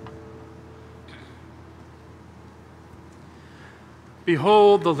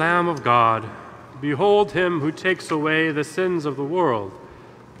 Behold the Lamb of God. Behold him who takes away the sins of the world.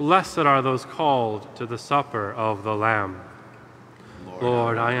 Blessed are those called to the supper of the Lamb.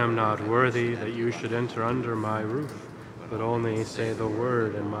 Lord, I am not worthy that you should enter under my roof, but only say the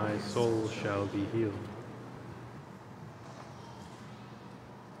word, and my soul shall be healed.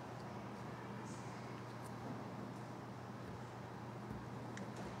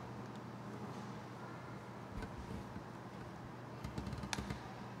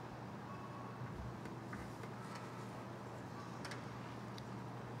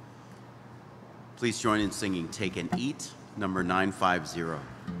 Please join in singing Take and Eat, number 950.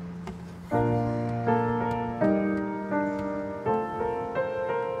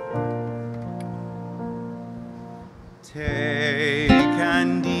 Take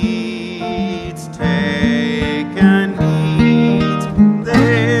and eat, take and eat.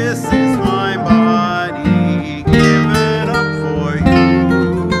 This is my body given up for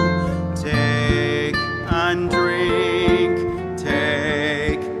you. Take and drink,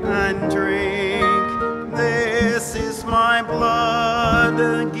 take and drink. This is my blood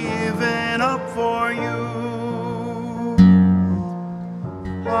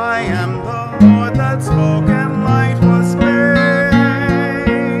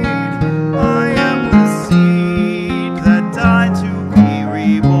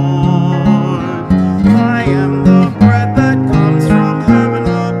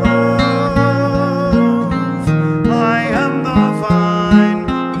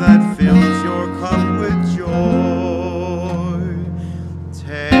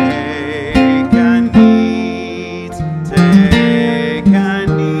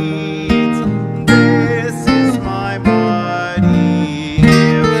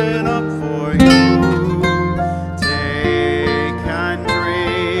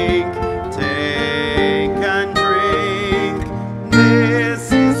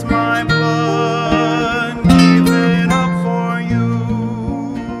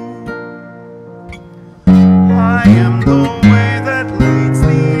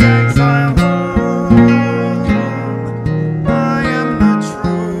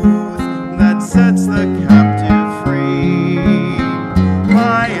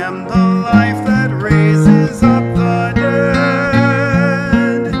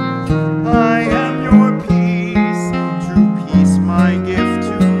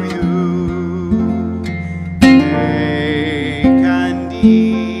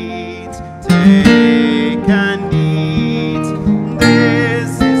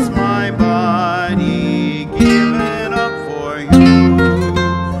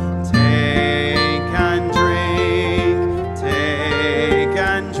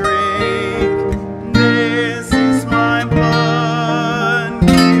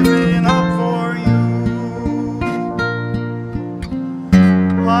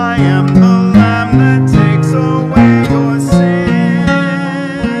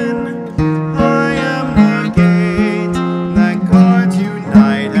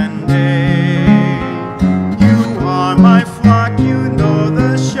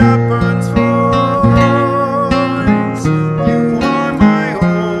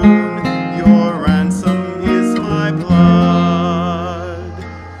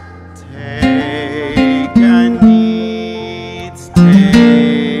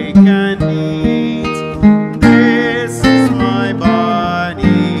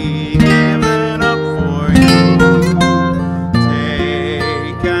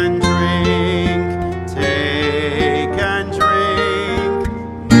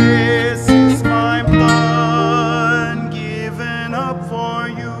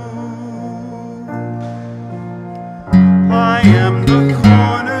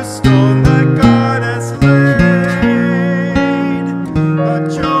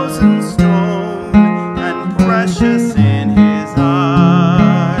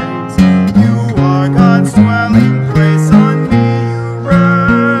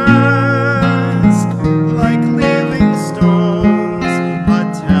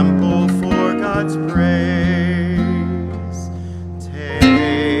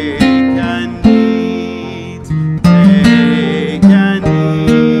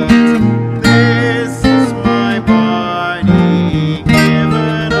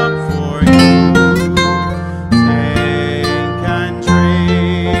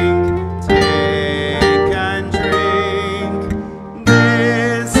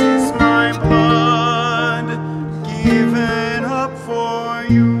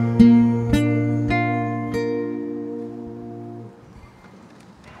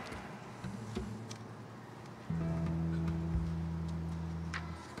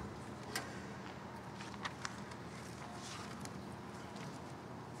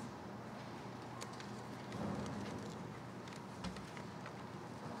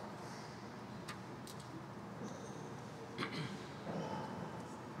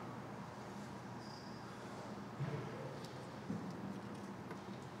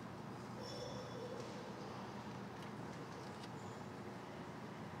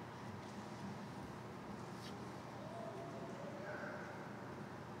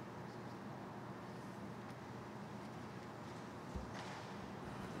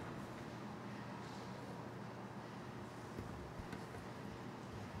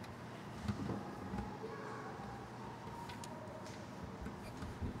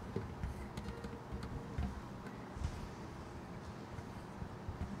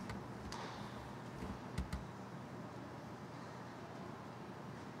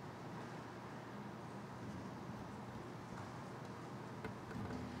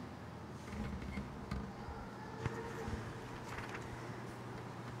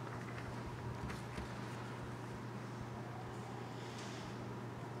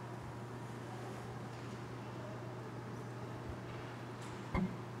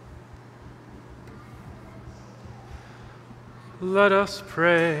Let us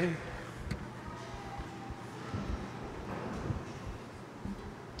pray.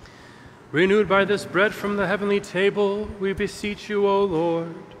 Renewed by this bread from the heavenly table, we beseech you, O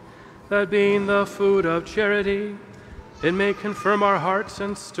Lord, that being the food of charity, it may confirm our hearts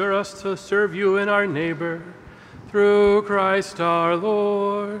and stir us to serve you and our neighbor. Through Christ our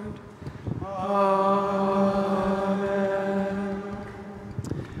Lord. Amen.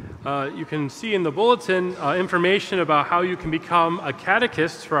 You can see in the bulletin information about how you can become a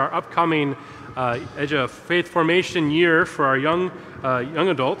catechist for our upcoming faith formation year for our young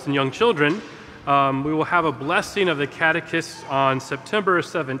adults and young children. We will have a blessing of the catechists on September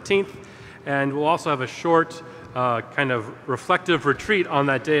 17th, and we'll also have a short kind of reflective retreat on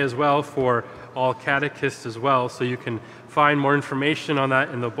that day as well for all catechists as well, so you can find more information on that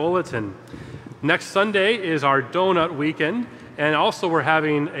in the bulletin. Next Sunday is our donut weekend, and also we're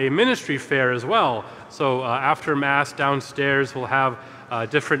having a ministry fair as well. So after Mass downstairs, we'll have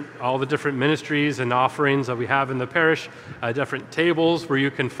all the different ministries and offerings that we have in the parish, different tables where you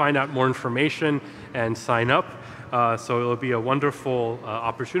can find out more information and sign up. So it'll be a wonderful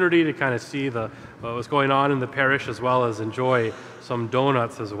opportunity to kind of see what's going on in the parish, as well as enjoy some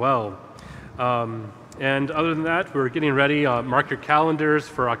donuts as well. And other than that, we're getting ready. Mark your calendars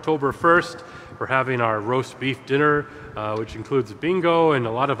for October 1st. We're having our roast beef dinner, which includes bingo and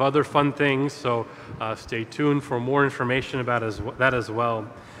a lot of other fun things. So stay tuned for more information about that as well.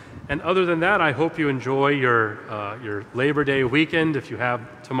 And other than that, I hope you enjoy your Labor Day weekend. If you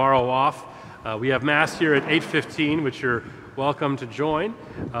have tomorrow off, we have Mass here at 8:15, which you're welcome to join.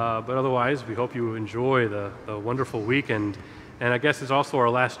 But otherwise, we hope you enjoy the wonderful weekend. And I guess it's also our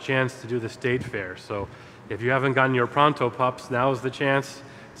last chance to do the state fair. So if you haven't gotten your Pronto Pups, now is the chance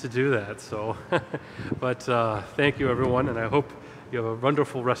to do that. So, but thank you, everyone, and I hope you have a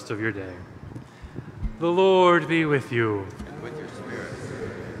wonderful rest of your day. The Lord be with you. And with your spirit.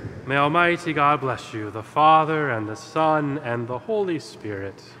 May Almighty God bless you, the Father, and the Son, and the Holy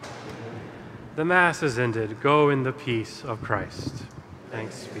Spirit. The Mass is ended. Go in the peace of Christ.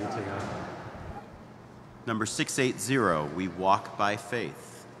 Thanks be to God. Number 680, we walk by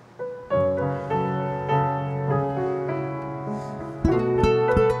faith.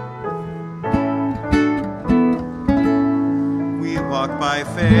 We walk by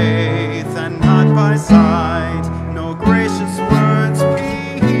faith and not by sight. No gracious words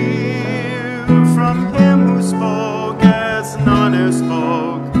we hear from him who spoke as none who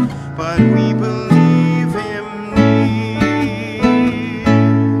spoke, but we believe him near.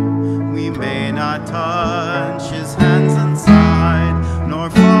 We may not touch his hands inside, nor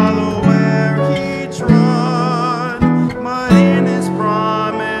follow where he trod, but in his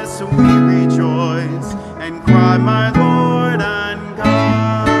promise we rejoice and cry, my Lord and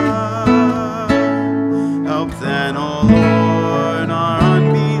God. Help then, O Lord, our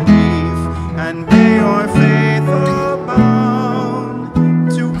unbelief, and may our faith abound,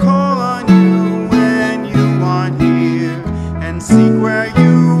 to call on you when you are near, and seek where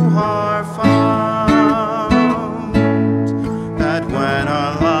you are found. That when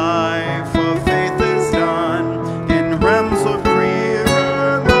our life of faith is done, in realms of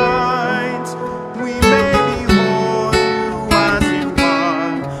clearer light, we may behold you as you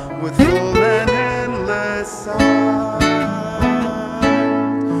are, with full and endless sight.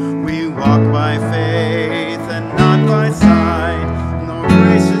 We walk by faith and not by sight. No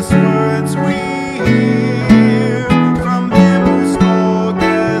gracious words we hear from him who spoke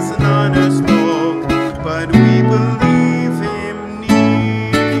as none who spoke, but we believe him near.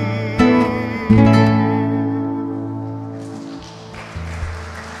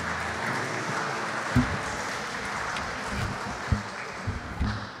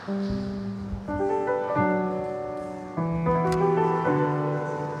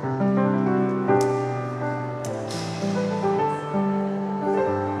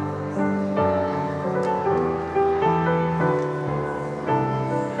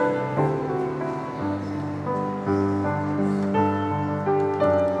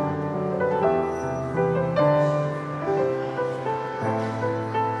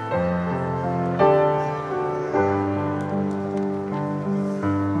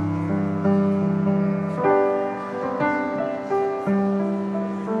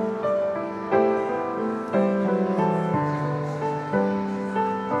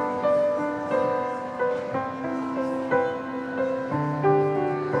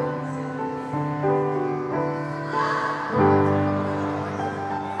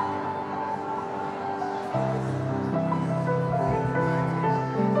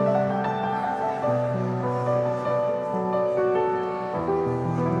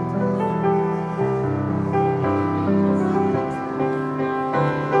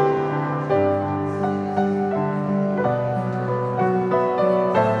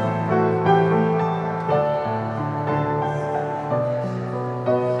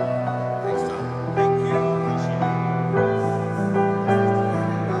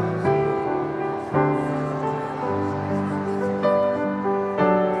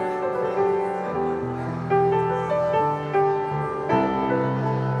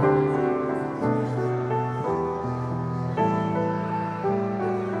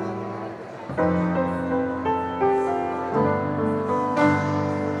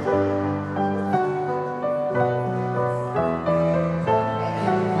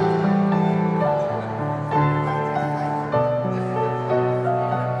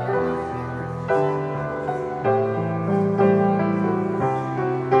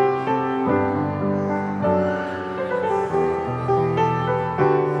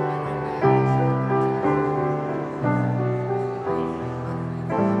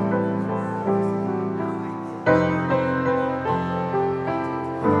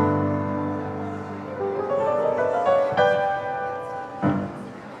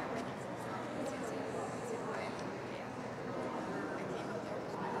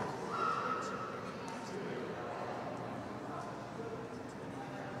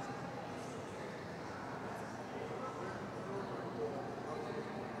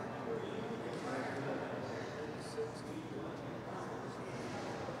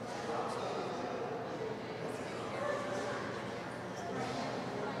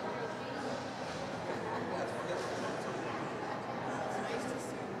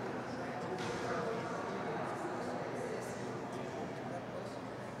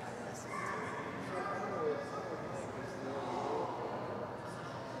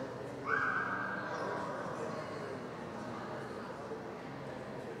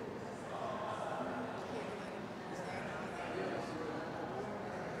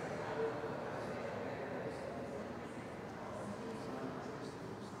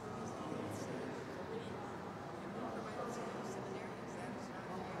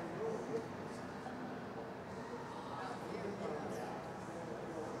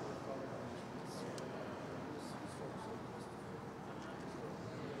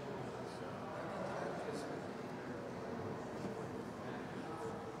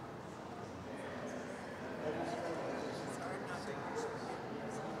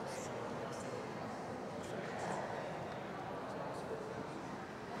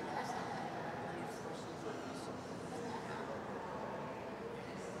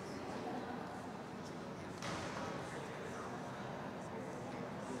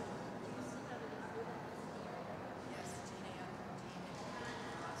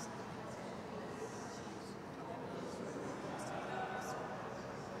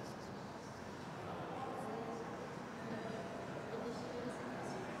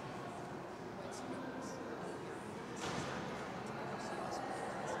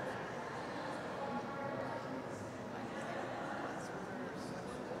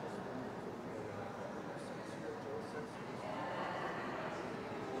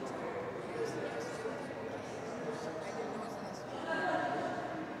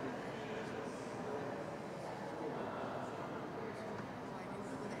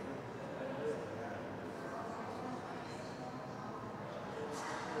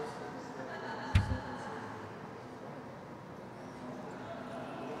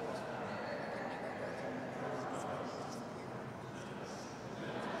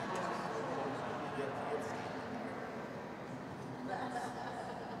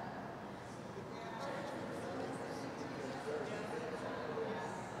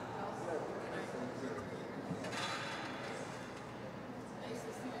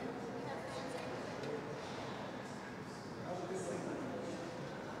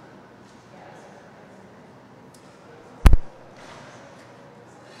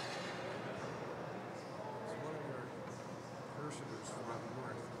 worshipers from up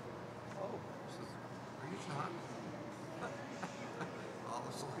north. Oh, says, are you John? Oh,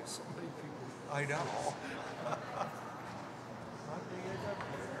 there's only so many people. I know. How did they end up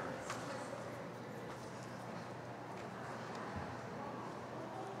there?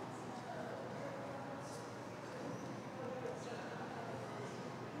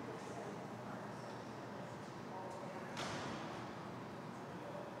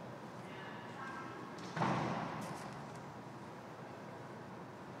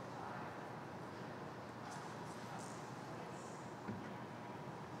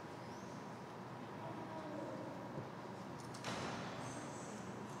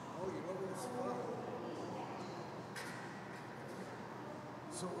 Oh, you know what's fun?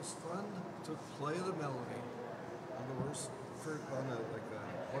 So it was fun to play the melody on the verse, on the, like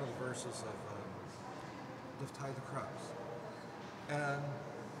one of the verses of "Lift High the Cross," and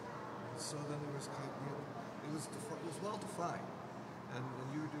so then there was kind of, it was well defined, and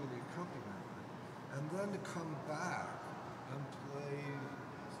you were doing the accompaniment, and then to come back and play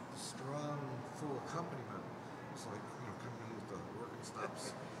strong, full accompaniment. It's like, coming with the working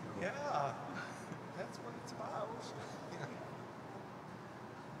stops. Yeah, that's what it's about. Yeah.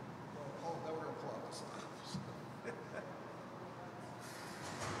 Oh, now we're going to pull out the song.